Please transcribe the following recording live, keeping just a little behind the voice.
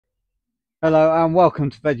Hello and welcome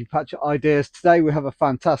to Veggie Patch Ideas. Today we have a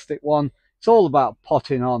fantastic one. It's all about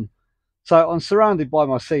potting on. So I'm surrounded by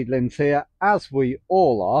my seedlings here, as we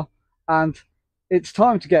all are, and it's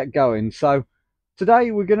time to get going. So today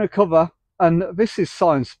we're going to cover, and this is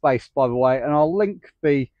science-based by the way, and I'll link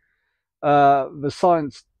the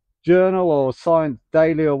Science Journal or Science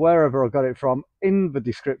Daily or wherever I got it from in the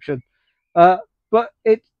description. But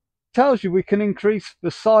it tells you we can increase the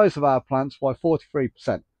size of our plants by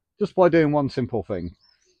 43%. Just by doing one simple thing,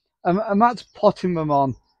 and that's potting them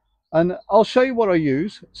on. And I'll show you what I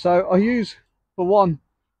use. So I use, for one,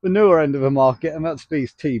 the newer end of the market, and that's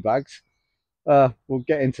these tea bags. We'll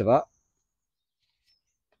get into that.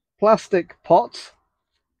 Plastic pots,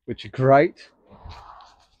 which are great,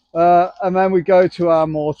 and then we go to our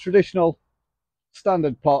more traditional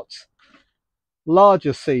standard pots,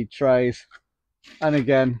 larger seed trays, and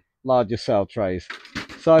again larger cell trays.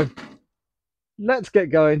 So let's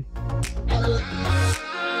get going.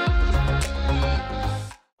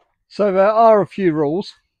 So there are a few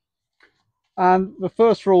rules, and the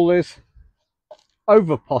first rule is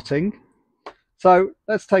over potting. So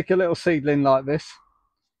let's take a little seedling like this.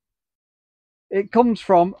 It comes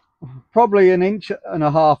from probably 1.5 inches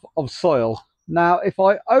of soil. Now if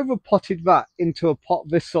I over potted that into a pot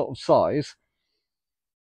this sort of size,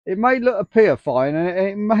 it may appear fine and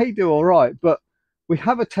it may do all right, but we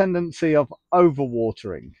have a tendency of over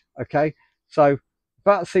watering. Okay, so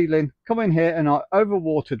that seedling come in here and I over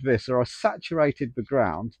watered this, or I saturated the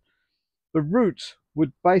ground, the roots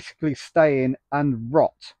would basically stay in and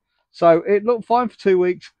rot. So it looked fine for 2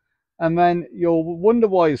 weeks, and then you'll wonder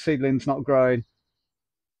why your seedling's not growing,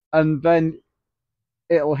 and then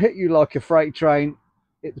it'll hit you like a freight train.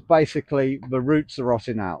 It's basically the roots are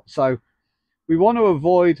rotting out. So we want to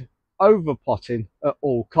avoid over potting at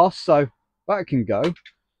all costs. So that can go.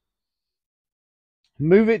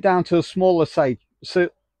 Move it down to a smaller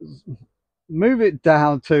move it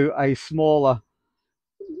down to a smaller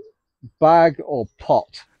bag or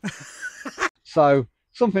pot. So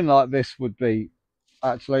something like this would be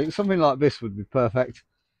perfect.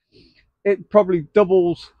 It probably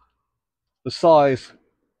doubles the size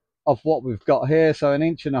of what we've got here, so 1.5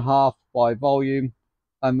 inches by volume,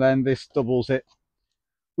 and then this doubles it.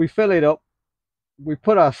 We fill it up, we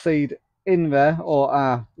put our seed in there, or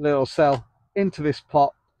our little cell into this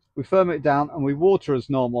pot, we firm it down and we water as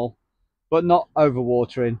normal, but not over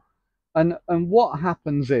watering. And what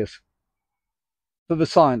happens is, for the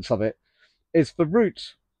science of it, is the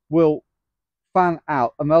roots will fan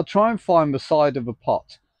out and they'll try and find the side of the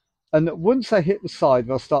pot, and once they hit the side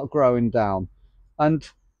they'll start growing down, and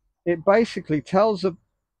it basically tells the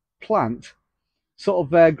plant sort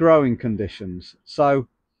of their growing conditions. So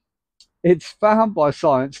it's found by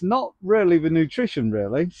science, not really the nutrition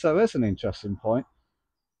really, so there's an interesting point,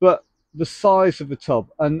 but the size of the tub.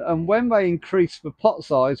 And when they increase the pot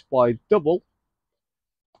size by double,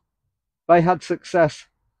 they had success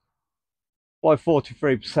by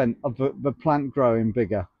 43% of the plant growing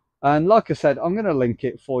bigger. And like I said, I'm going to link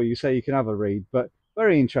it for you so you can have a read, but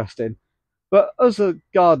very interesting. But as a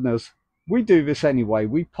gardeners, we do this anyway,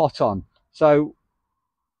 we pot on, so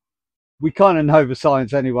we kind of know the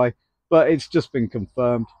science anyway, but it's just been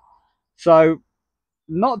confirmed. So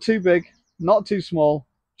not too big, not too small,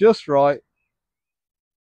 just right.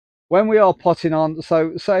 When we are potting on,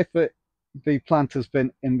 so say if the plant has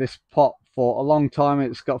been in this pot for a long time,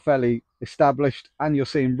 it's got fairly established, and you're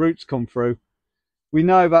seeing roots come through, we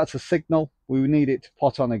know that's a signal we need it to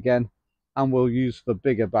pot on again, and we'll use the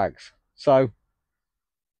bigger bags. So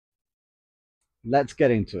let's get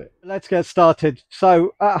into it. Let's get started.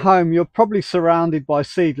 So at home you're probably surrounded by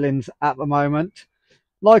seedlings at the moment,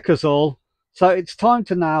 like us all. So it's time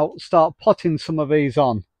to now start potting some of these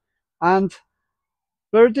on, and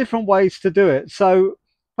there are different ways to do it, so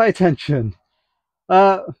pay attention.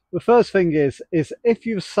 The first thing is if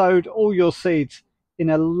you've sowed all your seeds in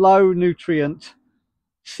a low nutrient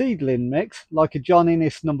seedling mix, like a John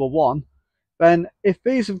Innes #1, then if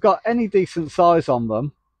these have got any decent size on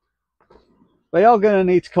them, they are going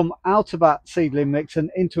to need to come out of that seedling mix and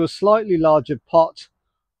into a slightly larger pot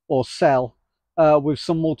or cell with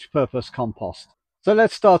some multi-purpose compost. So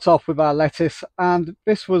let's start off with our lettuce, and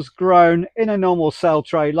this was grown in a normal cell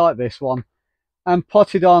tray like this one and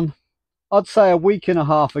potted on, I'd say 1.5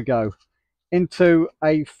 weeks ago, into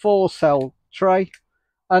a 4-cell tray,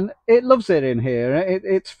 and it loves it in here.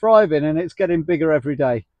 It's thriving and it's getting bigger every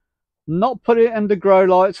day. Not put it under grow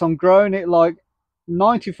lights. I'm growing it like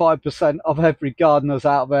 95% of every gardeners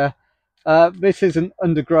out there. This isn't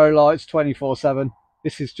under grow lights 24/7.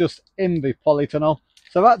 This is just in the polytunnel.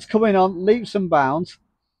 So that's coming on leaps and bounds,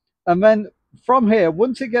 and then from here,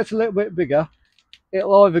 once it gets a little bit bigger,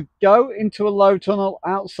 it'll either go into a low tunnel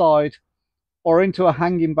outside or into a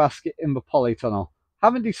hanging basket in the polytunnel.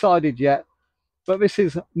 Haven't decided yet, but this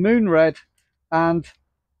is moon red, and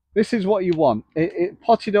this is what you want. It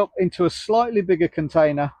potted up into a slightly bigger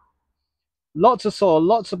container, lots of soil,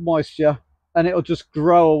 lots of moisture, and it'll just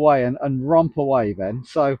grow away and romp away then.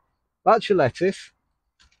 So that's your lettuce.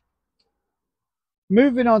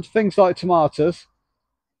 Moving on to things like tomatoes.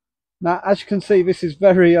 Now, as you can see, this is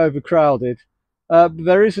very overcrowded.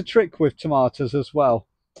 There is a trick with tomatoes as well.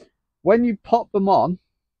 When you pop them on,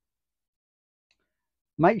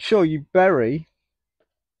 make sure you bury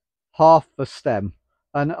half the stem,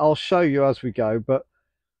 and I'll show you as we go, but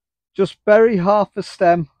just bury half the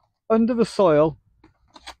stem under the soil,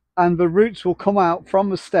 and the roots will come out from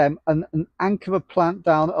the stem and anchor the plant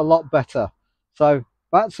down a lot better. So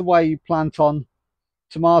that's the way you plant on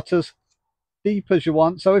tomatoes, deep as you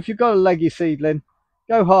want. So if you've got a leggy seedling,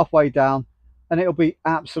 go halfway down and it'll be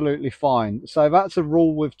absolutely fine. So that's a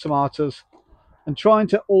rule with tomatoes, and trying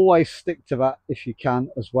to always stick to that if you can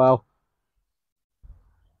as well.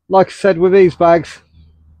 Like I said, with these bags,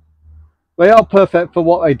 they are perfect for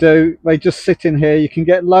what they do. They just sit in here. You can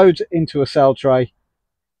get loads into a cell tray,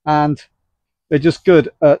 and they're just good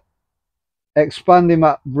at expanding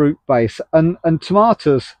that root base. And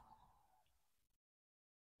tomatoes,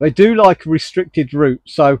 they do like restricted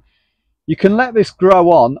roots, so you can let this grow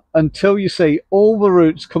on until you see all the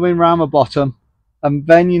roots coming around the bottom, and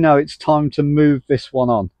then you know it's time to move this one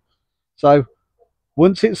on. So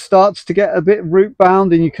once it starts to get a bit root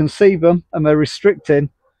bound and you can see them and they're restricting,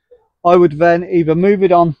 I would then either move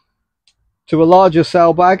it on to a larger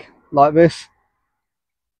cell bag like this,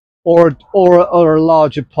 or a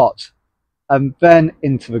larger pot, and then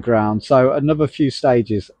into the ground. So another few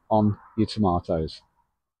stages on your tomatoes.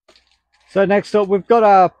 So next up, we've got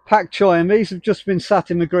our pak choi, and these have just been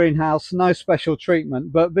sat in the greenhouse, no special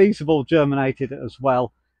treatment, but these have all germinated as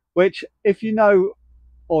well, which, if you know,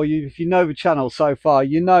 or if you know the channel so far,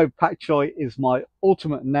 you know pak choi is my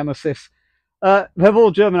ultimate nemesis. They've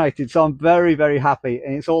all germinated, so I'm very, very happy,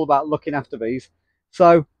 and it's all about looking after these.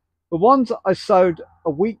 So the ones I sowed a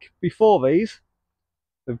week before these,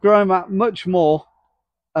 they've grown out much more,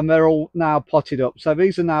 and they're all now potted up. So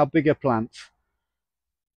these are now bigger plants.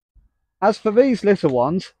 As for these little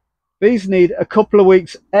ones, these need a couple of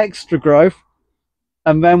weeks extra growth,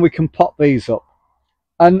 and then we can pot these up.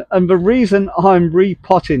 And the reason I'm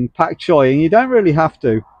repotting pak choi, and you don't really have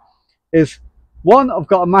to, is one, I've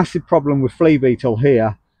got a massive problem with flea beetle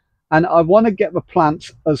here, and I want to get the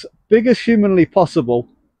plants as big as humanly possible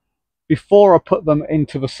before I put them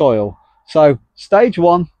into the soil. So stage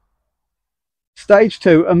 1, stage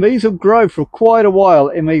 2, and these will grow for quite a while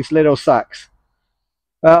in these little sacks.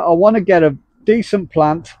 I want to get a decent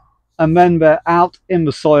plant, and then they're out in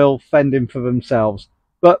the soil fending for themselves.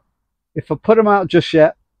 But if I put them out just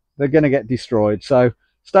yet, they're going to get destroyed. So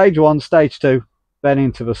stage 1, stage 2, then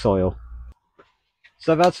into the soil.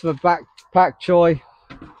 So that's the pak choi,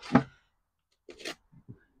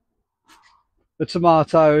 the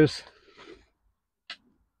tomatoes.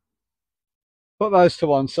 Put those to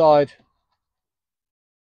one side.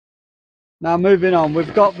 Now moving on,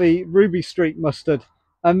 we've got the ruby streak mustard,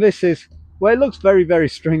 and this is, well, it looks very, very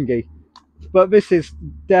stringy, but this is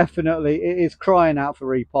definitely, it is crying out for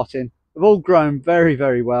repotting. They've all grown very,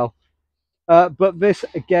 very well. But this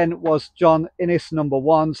again was John Innes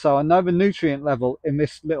 #1, so I know the nutrient level in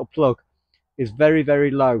this little plug is very,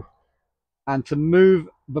 very low, and to move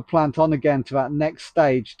the plant on again to that next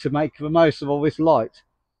stage to make the most of all this light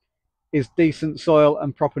is decent soil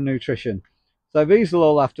and proper nutrition. So these will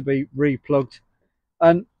all have to be replugged.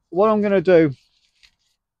 And what I'm going to do,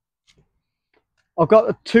 I've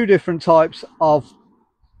got 2 different types of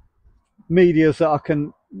medias that I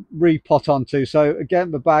can repot onto. So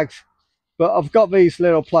again, the bags, but I've got these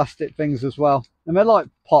little plastic things as well, and they're like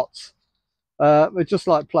pots. They're just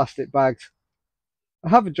like plastic bags. I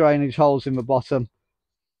have a drainage holes in the bottom,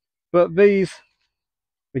 but these,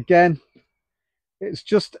 again, it's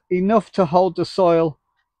just enough to hold the soil,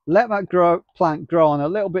 let that plant grow on a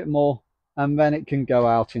little bit more, and then it can go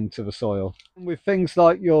out into the soil. With things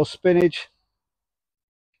like your spinach,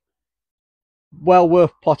 well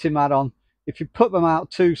worth potting that on. If you put them out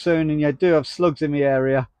too soon and you do have slugs in the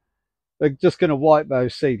area, they're just going to wipe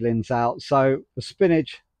those seedlings out. So the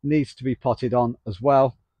spinach needs to be potted on as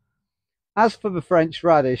well. As for the French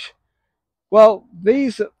radish, well,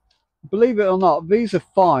 these, believe it or not, these are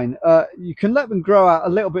fine. You can let them grow out a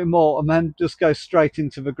little bit more and then just go straight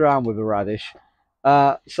into the ground with a radish.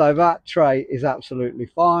 So that tray is absolutely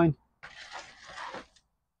fine.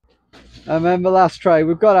 And then the last tray,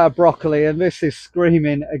 we've got our broccoli, and this is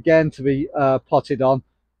screaming again to be potted on.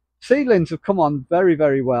 Seedlings have come on very,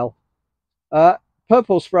 very well.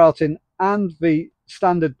 Purple sprouting and the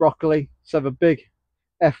standard broccoli, so the big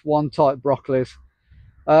F1 type broccolis,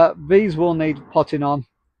 these will need potting on.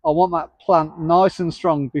 I want that plant nice and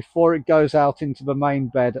strong before it goes out into the main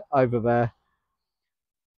bed over there.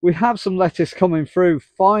 We have some lettuce coming through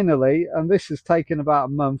finally, and this has taken about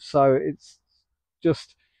a month, so it's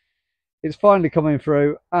finally coming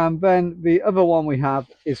through. And then the other one we have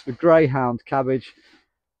is the greyhound cabbage.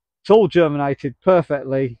 It's all germinated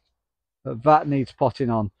perfectly. That needs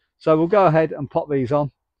potting on, so we'll go ahead and pot these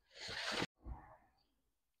on.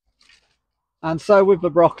 And so with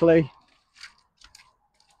the broccoli,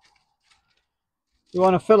 we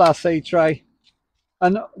want to fill our seed tray.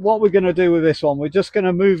 And what we're going to do with this one, we're just going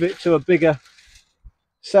to move it to a bigger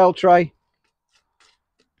cell tray.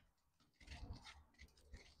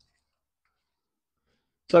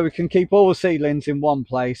 So we can keep all the seedlings in one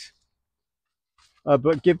place,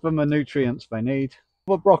 but give them the nutrients they need.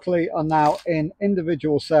 The broccoli are now in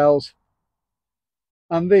individual cells,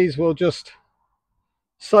 and these will just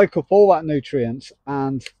soak up all that nutrients,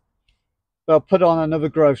 and they'll put on another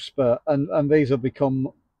growth spurt, and these will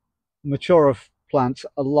become mature plants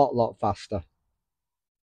a lot faster.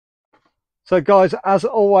 So guys, as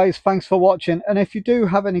always, thanks for watching, and if you do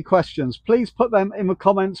have any questions, please put them in the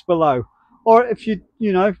comments below, or if you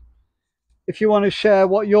want to share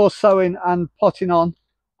what you're sowing and potting on,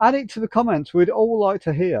 add it to the comments. We'd all like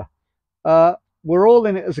to hear. We're all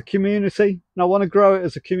in it as a community, and I want to grow it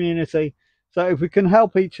as a community, so if we can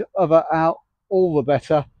help each other out, all the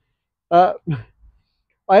better. I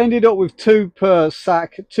ended up with 2 per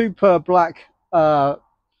sack, 2 per black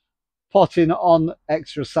potting on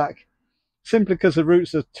extra sack, simply because the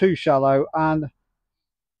roots are too shallow, and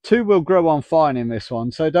 2 will grow on fine in this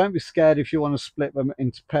one, so don't be scared if you want to split them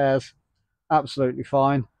into pairs. Absolutely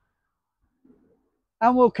fine.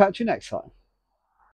 And we'll catch you next time.